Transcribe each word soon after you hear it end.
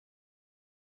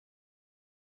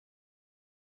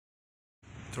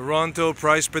Toronto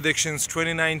price predictions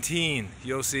 2019.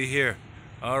 Yossi here.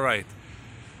 All right.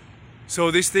 So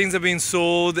these things have been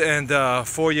sold, and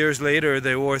 4 years later,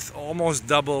 they're worth almost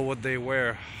double what they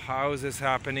were. How is this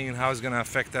happening, and how is it going to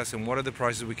affect us, and what are the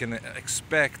prices we can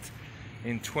expect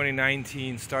in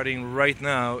 2019, starting right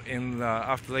now in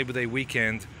after Labor Day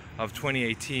weekend of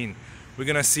 2018? We're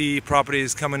going to see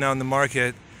properties coming out in the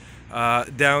market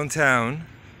downtown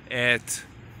at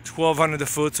 $1,200 a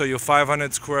foot, so your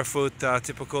 500 square foot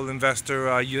typical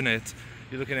investor unit,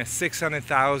 you're looking at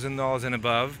 $600,000 and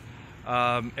above,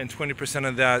 and 20%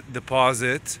 of that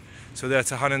deposit, so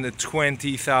that's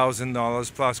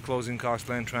 $120,000 plus closing costs,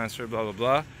 land transfer, blah blah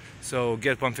blah. So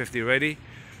get 150 ready.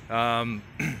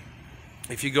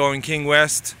 If you go in King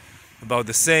West, about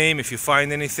the same. If you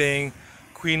find anything,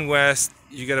 Queen West,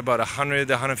 you get about $100,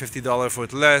 $150 a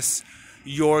foot less.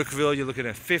 Yorkville, you're looking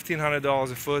at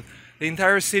 $1,500 a foot. The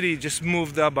entire city just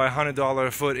moved up by $100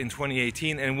 a foot in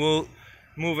 2018, and will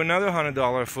move another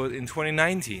 $100 a foot in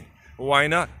 2019. Why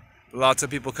not? Lots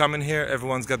of people coming here.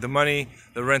 Everyone's got the money.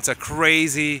 The rents are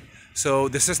crazy. So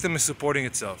the system is supporting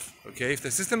itself. Okay, if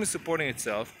the system is supporting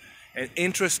itself and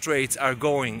interest rates are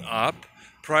going up,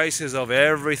 prices of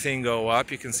everything go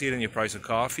up. You can see it in your price of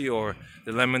coffee, or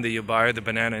the lemon that you buy, or the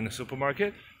banana in the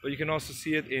supermarket. But you can also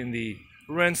see it in the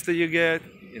rents that you get,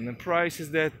 in the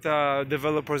prices that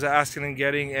developers are asking and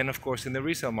getting, and of course in the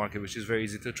resale market, which is very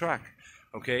easy to track.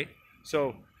 Okay,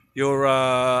 so your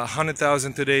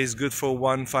 100,000 today is good for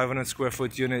one 500 square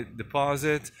foot unit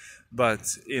deposit,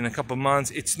 but in a couple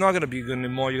months it's not going to be good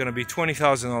anymore. You're going to be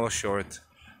 $20,000 short.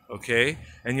 Okay,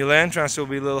 and your land transfer will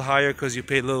be a little higher because you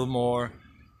pay a little more,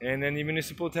 and then your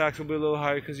municipal tax will be a little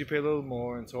higher because you pay a little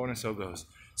more, and so on and so goes.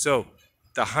 So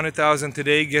the 100,000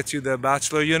 today gets you the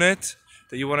bachelor unit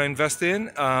that you want to invest in,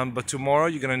 but tomorrow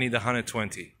you're going to need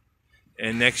 120,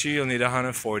 and next year you'll need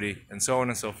 140, and so on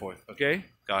and so forth. Okay,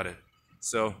 got it.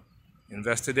 So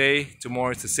invest today,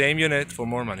 tomorrow it's the same unit for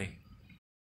more money.